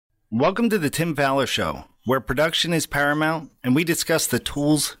Welcome to the Tim Fowler Show, where production is paramount and we discuss the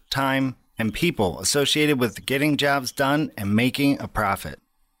tools, time, and people associated with getting jobs done and making a profit.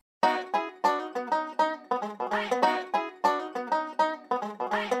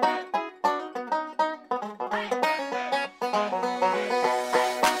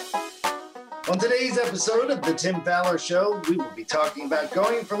 On today's episode of the Tim Fowler Show, we will be talking about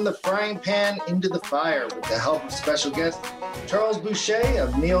going from the frying pan into the fire with the help of special guest Charles Boucher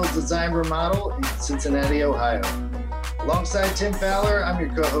of Neil's Design Remodel in Cincinnati, Ohio. Alongside Tim Fowler, I'm your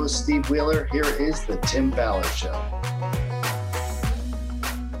co-host Steve Wheeler. Here is the Tim Fowler Show.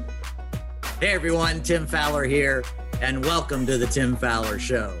 Hey everyone, Tim Fowler here, and welcome to the Tim Fowler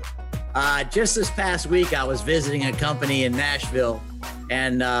Show. Just this past week, I was visiting a company in Nashville,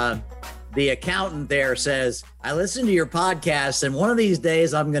 and the accountant there says, I listened to your podcast, and one of these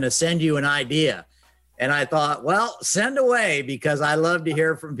days I'm going to send you an idea. And I thought, well, send away, because I love to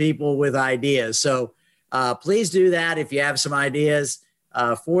hear from people with ideas. So please do that. If you have some ideas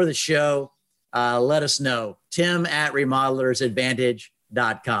for the show, let us know.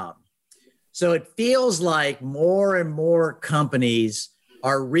 Tim@remodelersadvantage.com. So it feels like more and more companies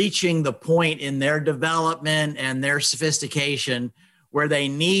are reaching the point in their development and their sophistication where they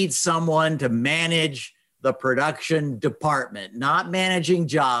need someone to manage the production department, not managing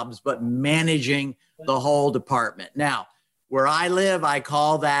jobs, but managing the whole department. Now, where I live, I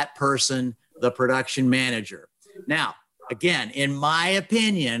call that person the production manager. Now, again, in my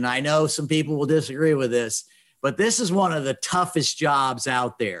opinion, I know some people will disagree with this, but this is one of the toughest jobs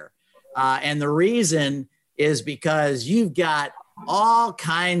out there. And the reason is because you've got all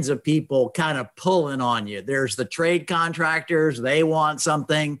kinds of people kind of pulling on you. There's the trade contractors, they want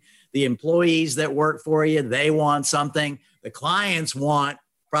something. The employees that work for you, they want something. The clients want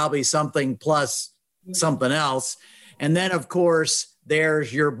probably something plus something else. And then, of course,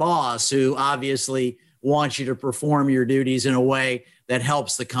 there's your boss who obviously wants you to perform your duties in a way that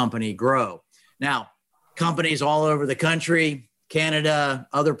helps the company grow. Now, companies all over the country, Canada,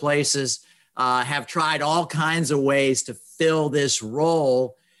 other places, have tried all kinds of ways to fill this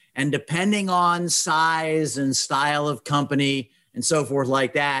role. And depending on size and style of company and so forth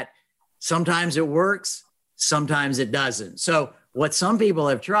like that, sometimes it works, sometimes it doesn't. So what some people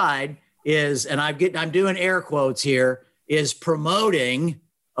have tried is, and I'm doing air quotes here, is promoting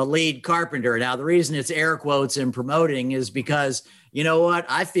a lead carpenter. Now, the reason it's air quotes and promoting is because, you know what?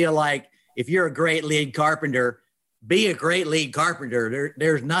 I feel like if you're a great lead carpenter, be a great lead carpenter.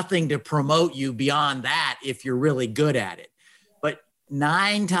 There's nothing to promote you beyond that if you're really good at it. But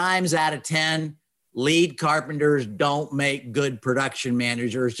 9 times out of 10, lead carpenters don't make good production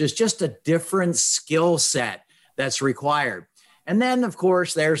managers. There's just a different skill set that's required. And then, of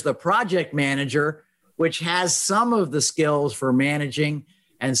course, there's the project manager, which has some of the skills for managing.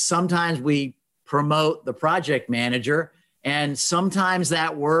 And sometimes we promote the project manager, and sometimes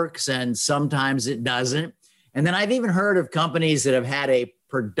that works and sometimes it doesn't. And then I've even heard of companies that have had a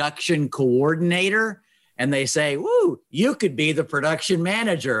production coordinator, and they say, woo, you could be the production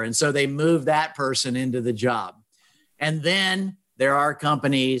manager. And so they move that person into the job. And then there are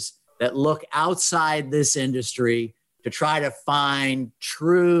companies that look outside this industry to try to find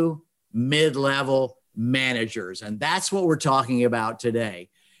true mid-level managers. And that's what we're talking about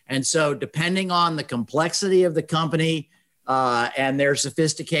today. And so depending on the complexity of the company and their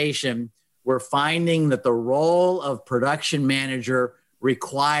sophistication, we're finding that the role of production manager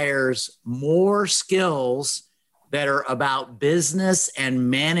requires more skills that are about business and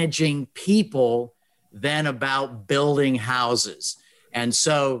managing people than about building houses. And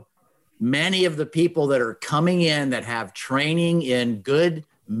so many of the people that are coming in that have training in good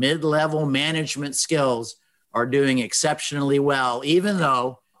mid-level management skills are doing exceptionally well, even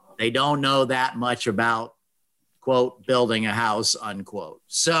though they don't know that much about, quote, building a house, unquote.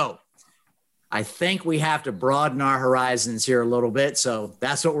 So I think we have to broaden our horizons here a little bit. So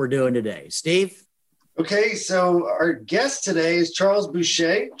that's what we're doing today. Steve? Okay, so our guest today is Charles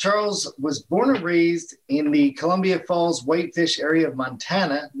Boucher. Charles was born and raised in the Columbia Falls Whitefish area of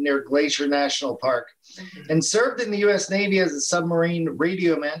Montana near Glacier National Park, and served in the U.S. Navy as a submarine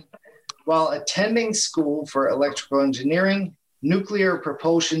radioman while attending school for electrical engineering, nuclear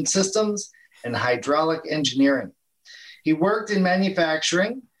propulsion systems, and hydraulic engineering. He worked in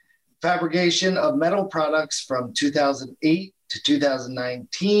manufacturing, fabrication of metal products from 2008 to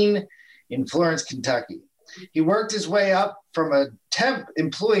 2019 in Florence, Kentucky. He worked his way up from a temp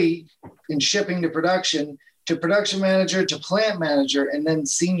employee in shipping to production manager to plant manager and then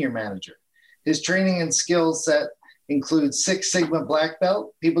senior manager. His training and skill set includes Six Sigma Black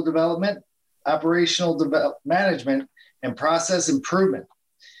Belt, people development, operational management, and process improvement.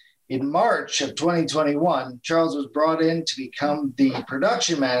 In March of 2021, Charles was brought in to become the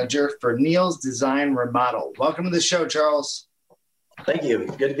production manager for Neil's Design Remodel. Welcome to the show, Charles. Thank you.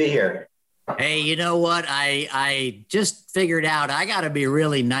 Good to be here. Hey, you know what? I just figured out I got to be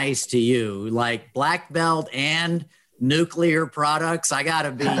really nice to you, like black belt and nuclear products. I got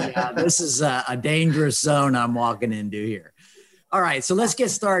to be, this is a dangerous zone I'm walking into here. All right, so let's get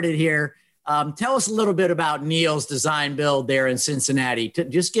started here. Tell us a little bit about Neil's Design Build there in Cincinnati.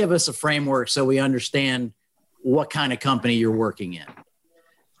 Just give us a framework so we understand what kind of company you're working in.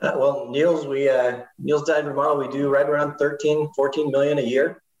 Well, Neil's Design Remodel, we do right around 14 million a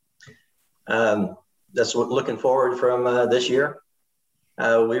year. That's what looking forward from this year.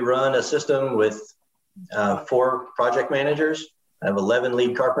 We run a system with 4 project managers. I have 11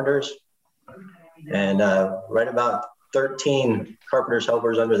 lead carpenters and right about 13 carpenters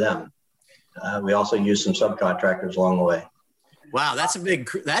helpers under them. We also use some subcontractors along the way. Wow, that's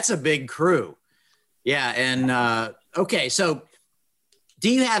a big crew. Yeah, and okay, so do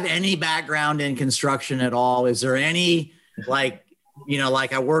you have any background in construction at all? Is there any like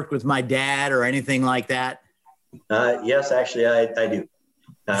I worked with my dad or anything like that? Yes, actually, I do.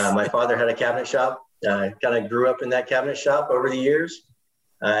 My father had a cabinet shop. Kind of grew up in that cabinet shop over the years.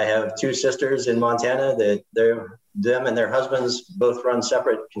 I have 2 sisters in Montana that them and their husbands both run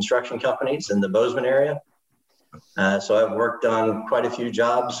separate construction companies in the Bozeman area. So I've worked on quite a few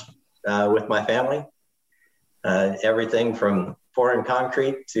jobs with my family, everything from pouring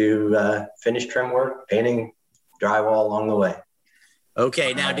concrete to finished trim work, painting, drywall along the way.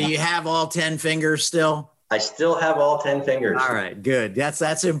 Okay, now do you have all 10 fingers still? I still have all 10 fingers. All right, good.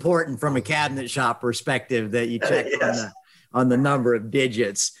 That's important from a cabinet shop perspective that you check Yes. on the number of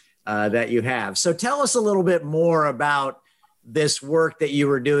digits that you have. So tell us a little bit more about this work that you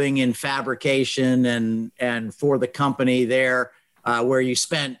were doing in fabrication and for the company there, where you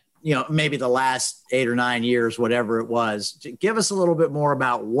spent, maybe the last 8 or 9 years, whatever it was. Give us a little bit more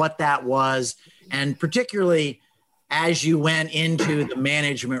about what that was, and particularly as you went into the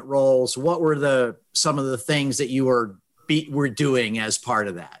management roles, what were some of the things that you were doing as part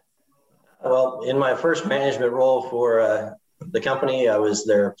of that? Well, in my first management role for the company, I was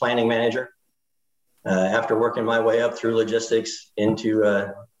their planning manager. After working my way up through logistics into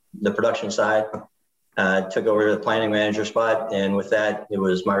the production side, took over the planning manager spot. And with that, it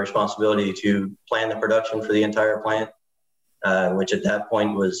was my responsibility to plan the production for the entire plant, which at that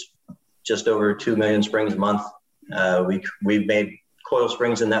point was just over 2 million springs a month. We made coil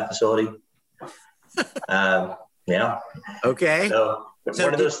springs in that facility. Yeah. Okay. So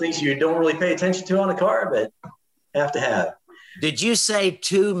one of those things you don't really pay attention to on a car, but have to have. Did you say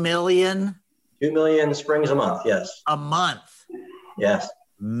 2 million? 2 million springs a month, yes. A month? Yes.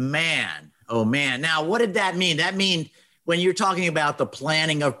 Man, oh man. Now, what did that mean? That mean when you're talking about the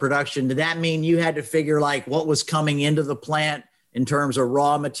planning of production, did that mean you had to figure like what was coming into the plant in terms of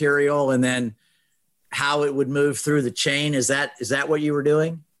raw material and then how it would move through the chain? Is that what you were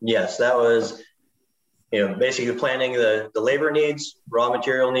doing? Yes, that was, basically planning the labor needs, raw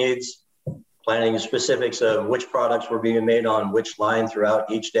material needs, planning the specifics of which products were being made on which line throughout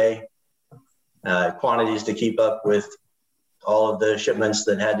each day, quantities to keep up with all of the shipments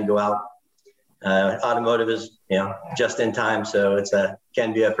that had to go out. Automotive is, just in time, so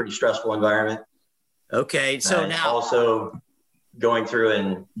can be a pretty stressful environment. Okay, so now also going through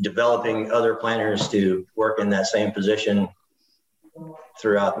and developing other planners to work in that same position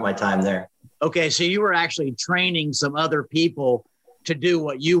throughout my time there. Okay, so you were actually training some other people to do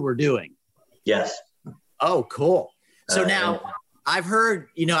what you were doing. Yes. Oh, cool. So now I've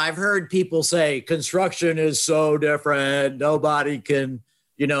heard people say construction is so different. Nobody can,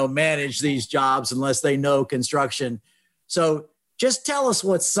 manage these jobs unless they know construction. So just tell us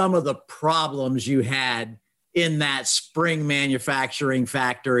what some of the problems you had in that spring manufacturing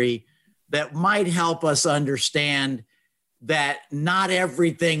factory that might help us understand that not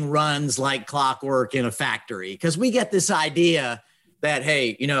everything runs like clockwork in a factory. Because we get this idea that,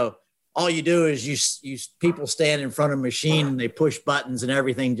 hey, all you do is you people stand in front of a machine and they push buttons and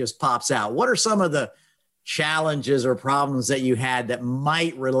everything just pops out. What are some of the challenges or problems that you had that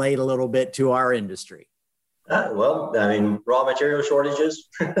might relate a little bit to our industry? Well, raw material shortages,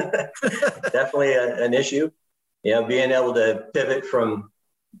 definitely an issue. Being able to pivot from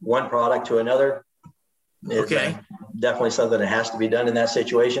one product to another is definitely something that has to be done in that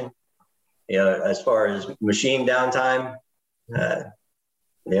situation. As far as machine downtime,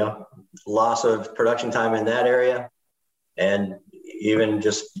 loss of production time in that area, and even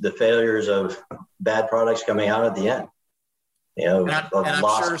just the failures of bad products coming out at the end, of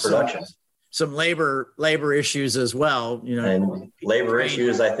lost production. some labor issues as well, you know. And labor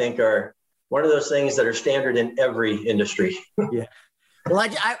issues, I think, are one of those things that are standard in every industry. Yeah. Well,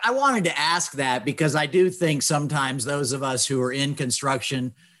 I wanted to ask that because I do think sometimes those of us who are in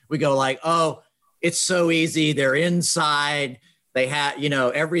construction, we go like, oh, it's so easy. They're inside. They have, you know,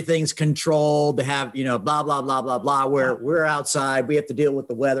 everything's controlled. They have, you know, blah, blah, blah, blah, blah, where we're outside. We have to deal with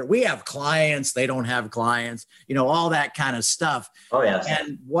the weather. We have clients. They don't have clients, you know, all that kind of stuff. Oh, yes.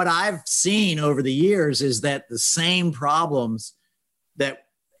 And what I've seen over the years is that the same problems that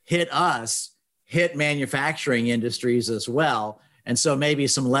hit us hit manufacturing industries as well. And so maybe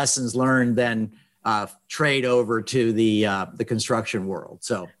some lessons learned then trade over to the construction world.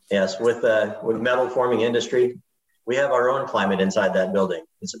 So yes, with metal forming industry, we have our own climate inside that building.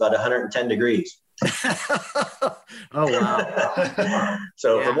 It's about 110 degrees. Oh, wow.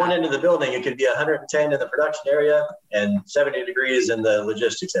 So from one end of the building, it could be 110 in the production area and 70 degrees in the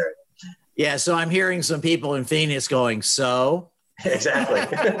logistics area. Yeah. So I'm hearing some people in Phoenix going, so. Exactly.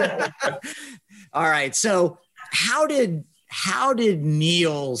 All right. So how did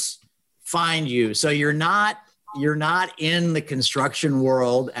Niels find you? So you're not in the construction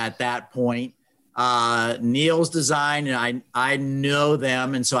world at that point. Niels Design, and I know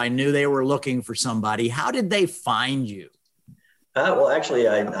them, and so I knew they were looking for somebody. How did they find you? Well, actually,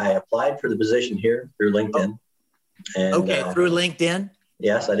 I applied for the position here through LinkedIn. And, through LinkedIn?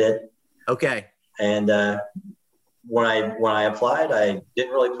 Yes, I did. Okay. And when I applied, I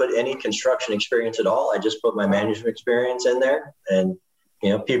didn't really put any construction experience at all. I just put my management experience in there and, you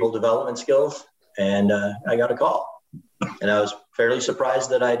know, people development skills. And I got a call. And I was fairly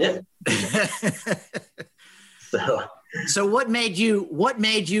surprised that I did. So what made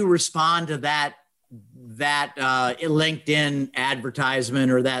you respond to that LinkedIn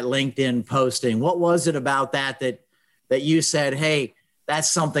advertisement or that LinkedIn posting? What was it about that you said, hey, that's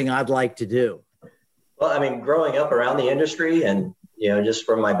something I'd like to do? Well, I mean, growing up around the industry and, you know, just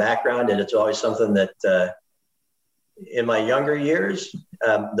from my background, and it's always something that in my younger years,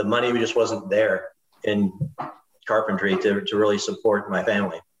 the money just wasn't there in carpentry to really support my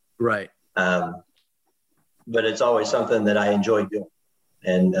family. Right. But it's always something that I enjoy doing.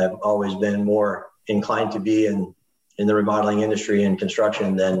 And I've always been more inclined to be in the remodeling industry and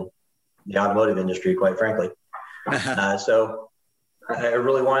construction than the automotive industry, quite frankly. So I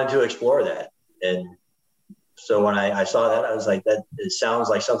really wanted to explore that. And so when I saw that, I was like, it sounds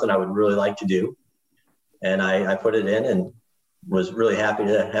like something I would really like to do. And I put it in and was really happy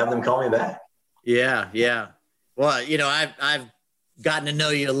to have them call me back. Yeah. Yeah. Well, you know, I've gotten to know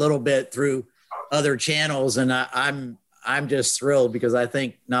you a little bit through other channels, and I'm just thrilled because I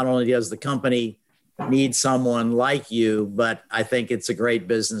think not only does the company need someone like you, but I think it's a great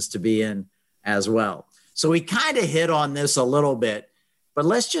business to be in as well. So we kind of hit on this a little bit, but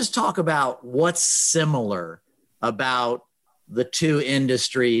let's just talk about what's similar about the two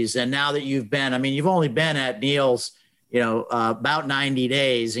industries. And now that you've only been at Niels, you know, about 90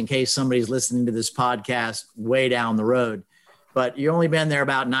 days, in case somebody's listening to this podcast way down the road, but you've only been there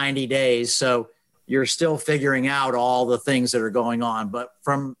about 90 days. So you're still figuring out all the things that are going on. But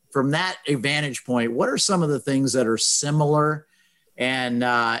from that vantage point, what are some of the things that are similar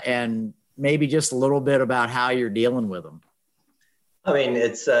and maybe just a little bit about how you're dealing with them? I mean,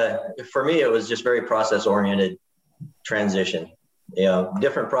 it's for me, it was just very process oriented transition, you know,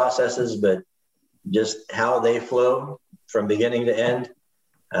 different processes, but just how they flow from beginning to end.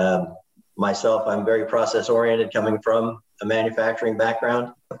 Myself, I'm very process oriented coming from a manufacturing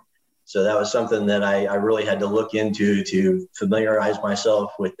background. So that was something that I really had to look into to familiarize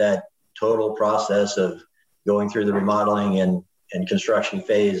myself with that total process of going through the remodeling and construction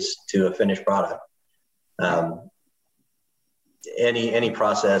phase to a finished product. Any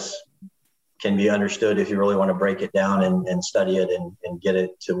process can be understood if you really want to break it down and study it and get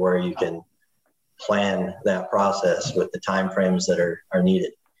it to where you can plan that process with the timeframes that are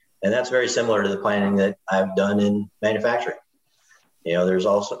needed. And that's very similar to the planning that I've done in manufacturing. You know, there's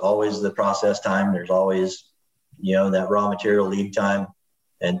also always the process time. There's always, you know, that raw material lead time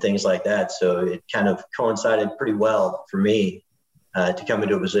and things like that. So it kind of coincided pretty well for me to come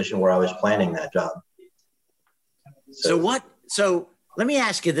into a position where I was planning that job. So let me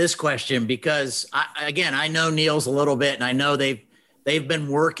ask you this question, because I know Niels a little bit, and I know they've been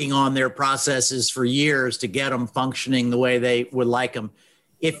working on their processes for years to get them functioning the way they would like them.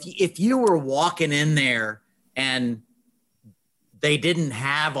 If you were walking in there and they didn't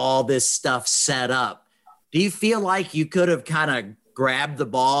have all this stuff set up, do you feel like you could have kind of grabbed the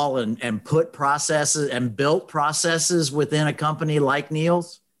ball and put processes and built processes within a company like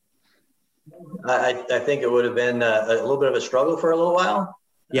Niels? I think it would have been a little bit of a struggle for a little while.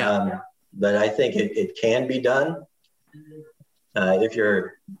 Yeah. but I think it can be done. If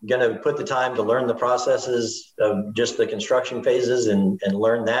you're going to put the time to learn the processes of just the construction phases and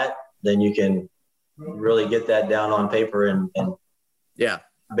learn that, then you can really get that down on paper and yeah,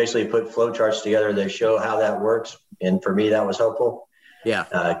 basically put flow charts together that show how that works. And for me, that was helpful.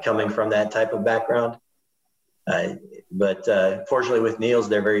 Yeah. Coming from that type of background. But fortunately with Neil's,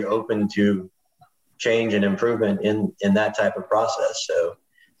 they're very open to change and improvement in that type of process. So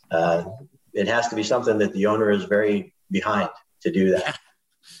it has to be something that the owner is very behind to do that.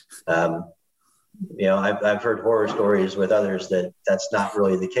 I've heard horror stories with others that that's not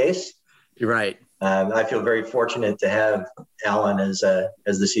really the case. You're right. I feel very fortunate to have Alan as the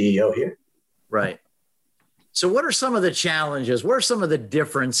CEO here. Right. So what are some of the challenges? What are some of the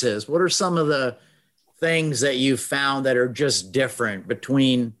differences? What are some of the things that you found that are just different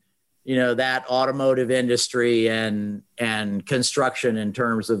between, that automotive industry and construction in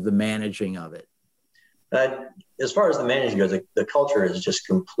terms of the managing of it? As far as the managing goes, the culture is just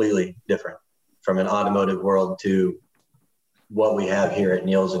completely different from an automotive world to what we have here at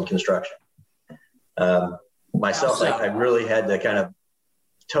Neil's in construction. Myself, I really had to kind of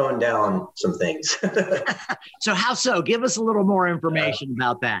tone down some things. So how so? Give us a little more information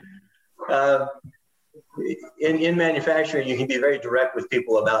about that. In manufacturing, you can be very direct with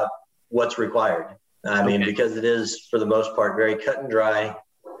people about what's required. I mean, because it is, for the most part, very cut and dry.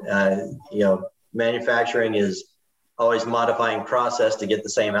 Manufacturing is always modifying process to get the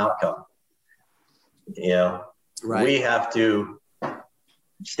same outcome. Right. We have to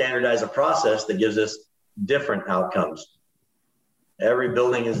standardize a process that gives us different outcomes. Every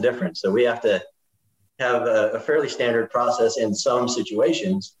building is different. So we have to have a fairly standard process in some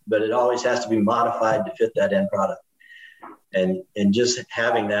situations, but it always has to be modified to fit that end product. And just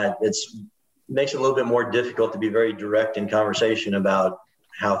having that, makes it a little bit more difficult to be very direct in conversation about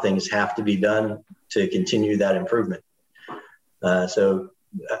how things have to be done to continue that improvement. So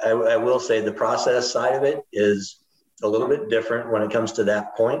I will say the process side of it is a little bit different when it comes to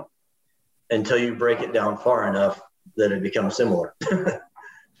that point until you break it down far enough that it becomes similar.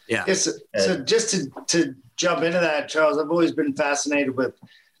 Yeah. Yes. So just to jump into that, Charles, I've always been fascinated with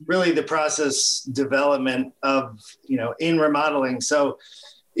really the process development of, in remodeling. So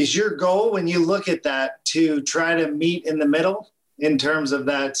is your goal when you look at that to try to meet in the middle in terms of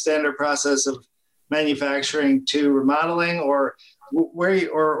that standard process of manufacturing to remodeling, or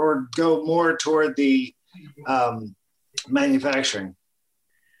or go more toward the manufacturing?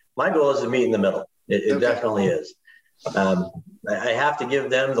 My goal is to meet in the middle. It definitely is. I have to give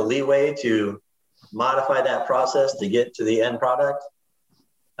them the leeway to modify that process to get to the end product.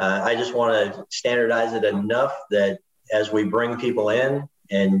 I just want to standardize it enough that as we bring people in,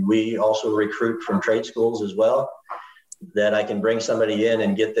 and we also recruit from trade schools as well, that I can bring somebody in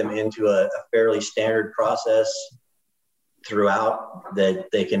and get them into a fairly standard process throughout that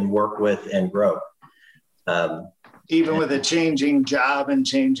they can work with and grow. Even with a changing job and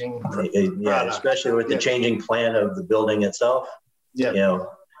changing product. Especially with the changing plan of the building itself. Yeah.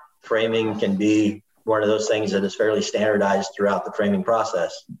 Framing can be one of those things that is fairly standardized throughout the framing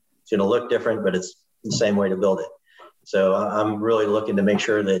process. It's going to look different, but it's the same way to build it. So I'm really looking to make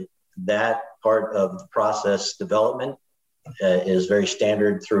sure that part of the process development is very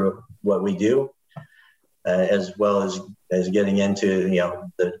standard through what we do, as well as getting into,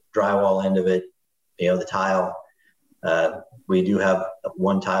 the drywall end of it, the tile. We do have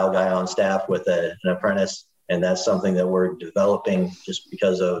one tile guy on staff with an apprentice, and that's something that we're developing just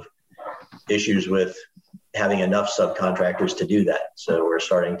because of issues with having enough subcontractors to do that. So we're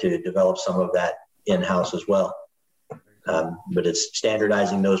starting to develop some of that in-house as well. But it's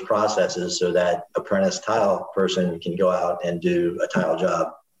standardizing those processes so that apprentice tile person can go out and do a tile job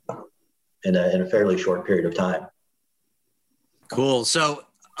in a fairly short period of time. Cool. So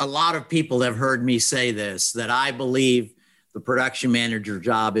a lot of people have heard me say this, that I believe the production manager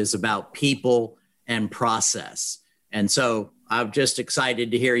job is about people and process. And so I'm just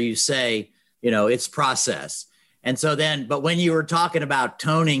excited to hear you say, it's process. And so but when you were talking about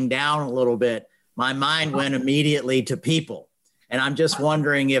toning down a little bit, my mind went immediately to people. And I'm just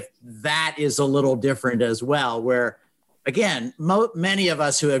wondering if that is a little different as well, where, again, many of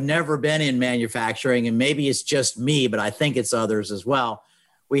us who have never been in manufacturing, and maybe it's just me, but I think it's others as well,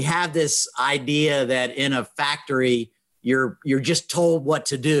 we have this idea that in a factory, you're just told what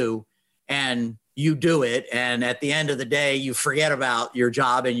to do and you do it. And at the end of the day, you forget about your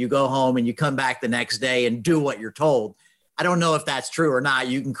job and you go home and you come back the next day and do what you're told. I don't know if that's true or not.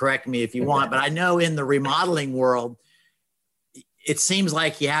 You can correct me if you want, but I know in the remodeling world, it seems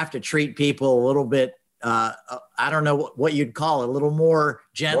like you have to treat people a little bit I don't know what you'd call it, a little more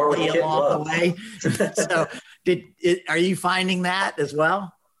gently along the way. So are you finding that as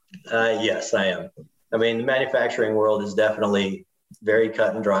well? Yes, I am. I mean, the manufacturing world is definitely very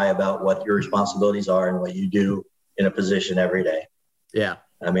cut and dry about what your responsibilities are and what you do in a position every day. Yeah.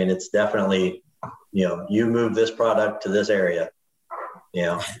 I mean, it's definitely, you move this product to this area,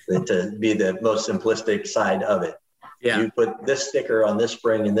 to be the most simplistic side of it. Yeah. You put this sticker on this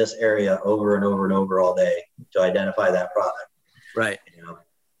spring in this area over and over and over all day to identify that product. Right.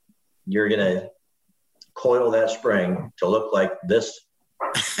 You're going to coil that spring to look like this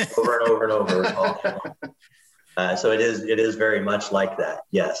over and over and over all day long. So it is very much like that.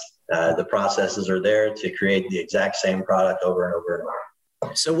 Yes. The processes are there to create the exact same product over and over and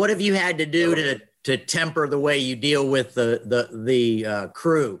over. So what have you had to do to temper the way you deal with the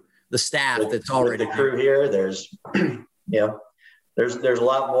crew, the staff that's already with the crew here? There's, there's a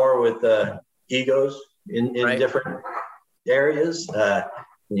lot more with egos in right. different areas.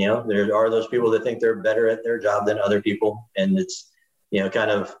 There are those people that think they're better at their job than other people. And it's,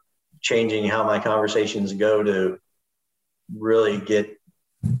 kind of changing how my conversations go to really get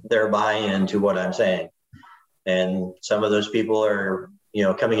their buy-in to what I'm saying. And some of those people are,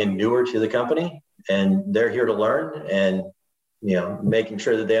 coming in newer to the company, and they're here to learn, and, making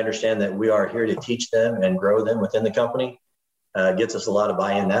sure that they understand that we are here to teach them and grow them within the company gets us a lot of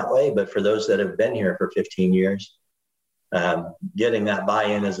buy-in that way. But for those that have been here for 15 years, getting that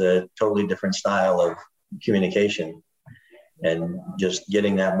buy-in is a totally different style of communication, and just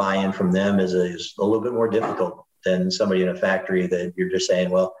getting that buy-in from them is a little bit more difficult than somebody in a factory that you're just saying,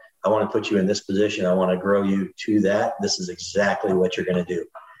 well, I want to put you in this position. I want to grow you to that. This is exactly what you're going to do.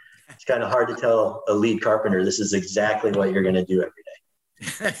 It's kind of hard to tell a lead carpenter, this is exactly what you're going to do every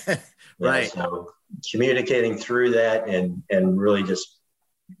day. Right. So communicating through that and really just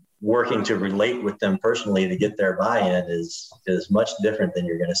working to relate with them personally to get their buy-in is much different than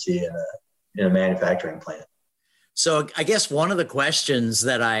you're going to see in a manufacturing plant. So I guess one of the questions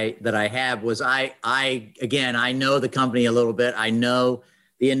that I have was I know the company a little bit. I know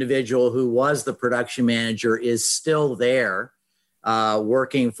the individual who was the production manager is still there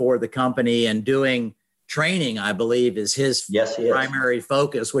working for the company and doing training, I believe, is his primary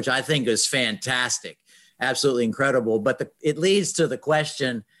focus, which I think is fantastic. Absolutely incredible. But it leads to the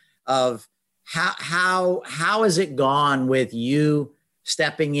question of how has it gone with you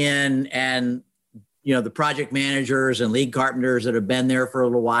stepping in and, the project managers and lead carpenters that have been there for a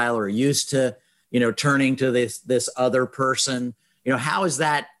little while are used to, turning to this other person. How is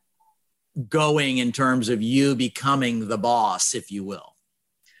that going in terms of you becoming the boss, if you will?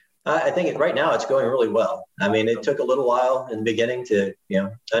 I think right now it's going really well. I mean, it took a little while in the beginning to,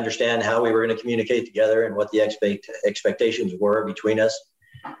 understand how we were going to communicate together and what the expectations were between us.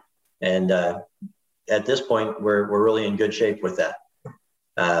 And at this point, we're really in good shape with that.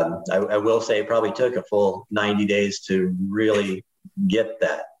 I will say it probably took a full 90 days to really get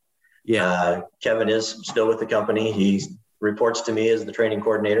that. Yeah. Kevin is still with the company. He reports to me as the training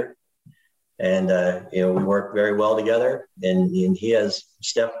coordinator. And, we work very well together, and he has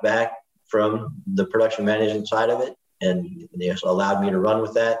stepped back from the production management side of it, and he has allowed me to run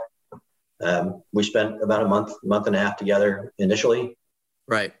with that. We spent about a month and a half together initially,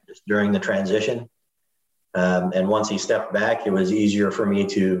 right, just during the transition. And once he stepped back, it was easier for me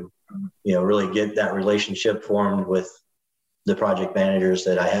to, really get that relationship formed with the project managers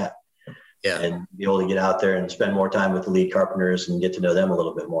that I have. Yeah. And be able to get out there and spend more time with the lead carpenters and get to know them a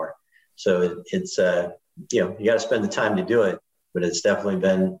little bit more. So it's you got to spend the time to do it, but it's definitely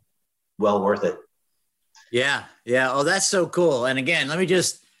been well worth it. Yeah. Yeah. Oh, that's so cool. And again, let me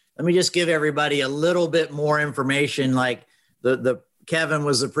just give everybody a little bit more information. Like the Kevin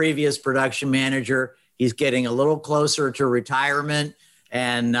was the previous production manager. He's getting a little closer to retirement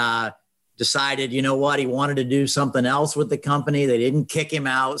and decided, he wanted to do something else with the company. They didn't kick him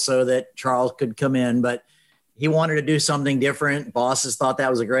out so that Charles could come in, but he wanted to do something different. Bosses thought that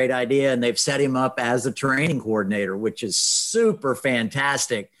was a great idea, and they've set him up as the training coordinator, which is super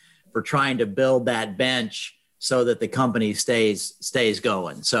fantastic for trying to build that bench so that the company stays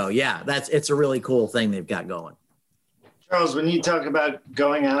going. So yeah, it's a really cool thing they've got going. Charles, when you talk about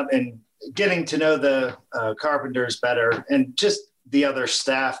going out and getting to know the carpenters better and just the other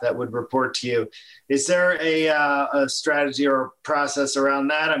staff that would report to you, is there a strategy or process around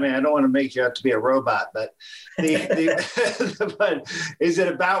that? I mean, I don't want to make you have to be a robot, but but is it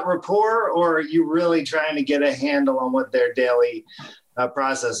about rapport, or are you really trying to get a handle on what their daily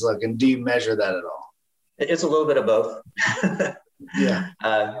process look? And do you measure that at all? It's a little bit of both. Yeah.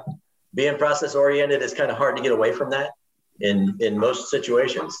 Being process oriented is kind of hard to get away from that. in most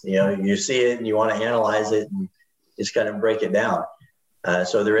situations. You see it and you want to analyze it and just kind of break it down.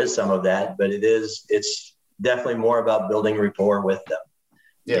 So there is some of that, but it's definitely more about building rapport with them,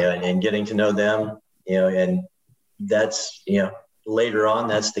 and getting to know them, and that's, later on,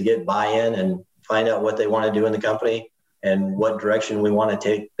 that's to get buy-in and find out what they want to do in the company and what direction we want to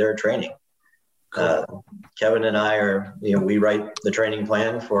take their training. Kevin and I we write the training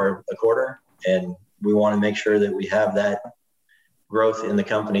plan for a quarter, and we want to make sure that we have that growth in the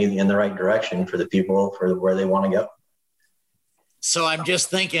company in the right direction for the people for where they want to go. So I'm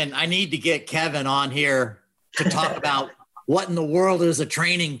just thinking I need to get Kevin on here to talk about what in the world is a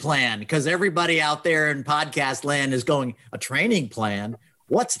training plan, because everybody out there in podcast land is going, a training plan?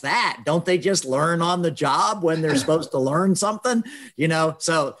 What's that? Don't they just learn on the job when they're supposed to learn something?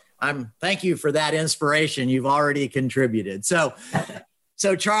 So thank you for that inspiration. You've already contributed. So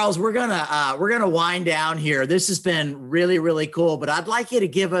Charles, we're gonna wind down here. This has been really, really cool, but I'd like you to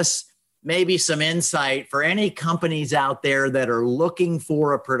give us maybe some insight for any companies out there that are looking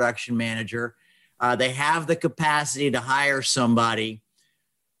for a production manager. They have the capacity to hire somebody,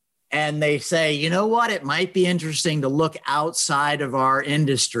 and they say, you know what, it might be interesting to look outside of our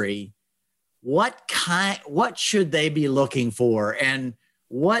industry. What should they be looking for, and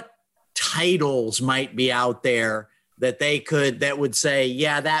what titles might be out there that would say,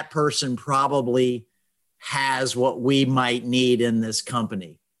 yeah, that person probably has what we might need in this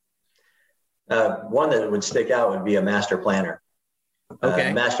company? One that would stick out would be a master planner.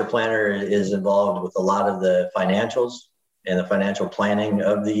 Okay. Master planner is involved with a lot of the financials and the financial planning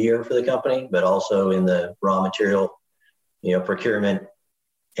of the year for the company, but also in the raw material, procurement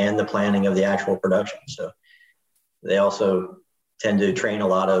and the planning of the actual production. So they also tend to train a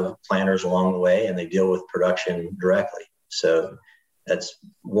lot of planners along the way, and they deal with production directly. So that's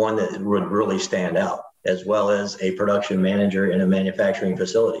one that would really stand out, as well as a production manager in a manufacturing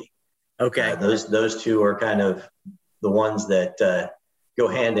facility. Okay. Those two are kind of the ones that go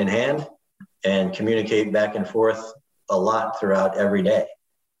hand in hand and communicate back and forth a lot throughout every day.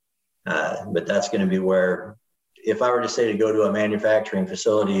 But that's going to be where, if I were to say to go to a manufacturing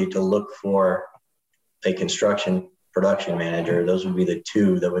facility to look for a construction production manager, those would be the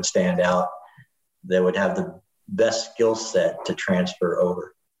two that would stand out, that would have the best skill set to transfer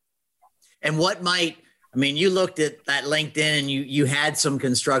over. And you looked at that LinkedIn and you had some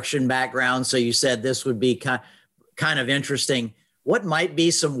construction background, so you said this would be kind of interesting. What might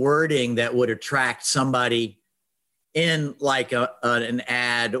be some wording that would attract somebody in like an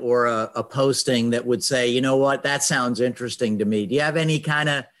ad or a posting that would say, you know what, that sounds interesting to me? Do you have any kind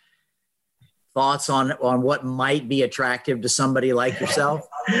of thoughts on what might be attractive to somebody like yourself?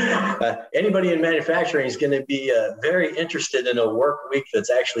 Anybody in manufacturing is going to be very interested in a work week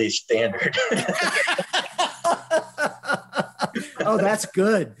that's actually standard. Oh, that's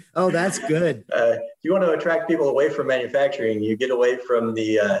good. You want to attract people away from manufacturing, you get away from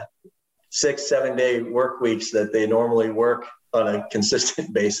the 6-7 day work weeks that they normally work on a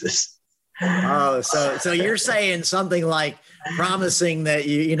consistent basis. Oh, so you're saying something like promising that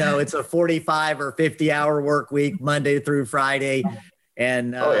it's a 45 or 50 hour work week, Monday through Friday.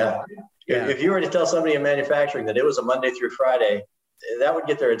 And yeah. If you were to tell somebody in manufacturing that it was a Monday through Friday, that would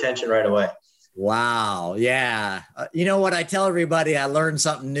get their attention right away. Wow. Yeah. You know what? I tell everybody I learn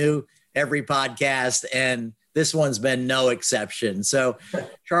something new every podcast, and this one's been no exception. So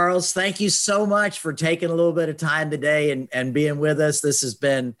Charles, thank you so much for taking a little bit of time today and being with us. This has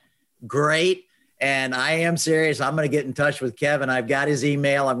been great. And I am serious. I'm going to get in touch with Kevin. I've got his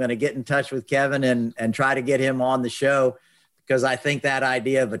email. I'm going to get in touch with Kevin and try to get him on the show, because I think that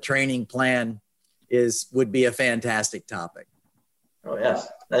idea of a training plan would be a fantastic topic. Oh, yes.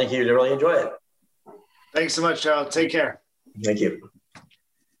 I think you'd really enjoy it. Thanks so much, Charles. Take care. Thank you.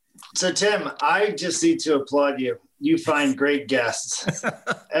 So, Tim, I just need to applaud you. You find great guests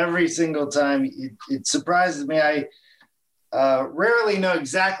every single time. It surprises me. I rarely know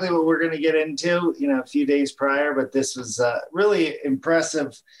exactly what we're going to get into, a few days prior, but this was really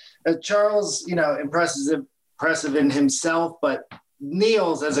impressive. Charles, impressive in himself, but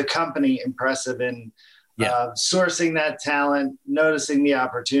Neil's as a company impressive in sourcing that talent, noticing the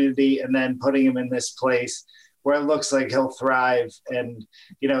opportunity, and then putting him in this place where it looks like he'll thrive. And,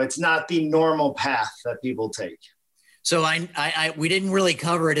 it's not the normal path that people take. So we didn't really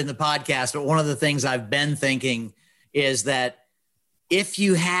cover it in the podcast, but one of the things I've been thinking is that if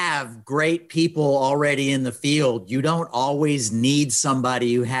you have great people already in the field, you don't always need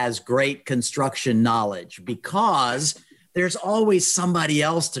somebody who has great construction knowledge, because there's always somebody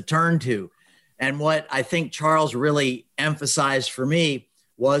else to turn to. And what I think Charles really emphasized for me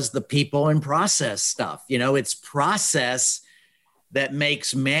was the people and process stuff. You know, it's process that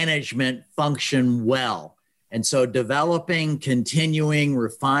makes management function well. And so developing, continuing,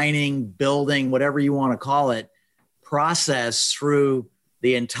 refining, building, whatever you want to call it, process through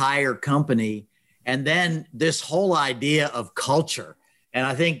the entire company. And then this whole idea of culture. And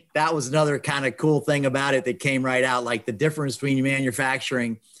I think that was another kind of cool thing about it that came right out, like the difference between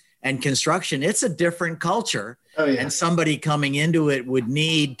manufacturing and construction. It's a different culture. Oh, yeah. And somebody coming into it would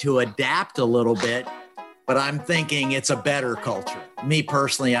need to adapt a little bit. But I'm thinking it's a better culture. Me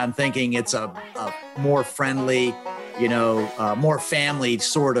personally, I'm thinking it's a more friendly, more family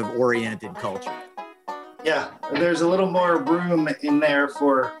sort of oriented culture. Yeah, there's a little more room in there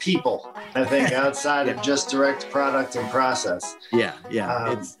for people, I think, outside of just direct product and process. Yeah.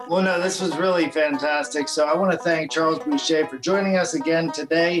 Well, no, this was really fantastic. So I want to thank Charles Boucher for joining us again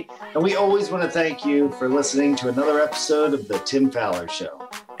today. And we always want to thank you for listening to another episode of The Tim Fowler Show.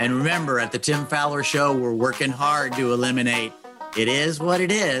 And remember, at The Tim Fowler Show, we're working hard to eliminate "it is what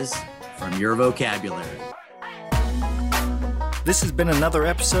it is" from your vocabulary. This has been another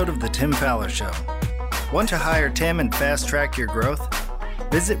episode of The Tim Fowler Show. Want to hire Tim and fast-track your growth?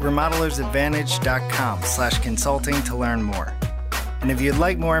 Visit remodelersadvantage.com/consulting to learn more. And if you'd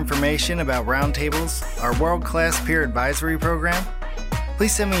like more information about Roundtables, our world-class peer advisory program,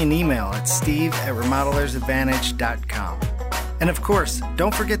 please send me an email at steve@remodelersadvantage.com. And of course,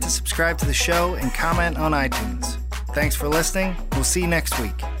 don't forget to subscribe to the show and comment on iTunes. Thanks for listening. We'll see you next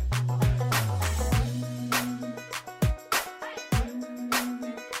week.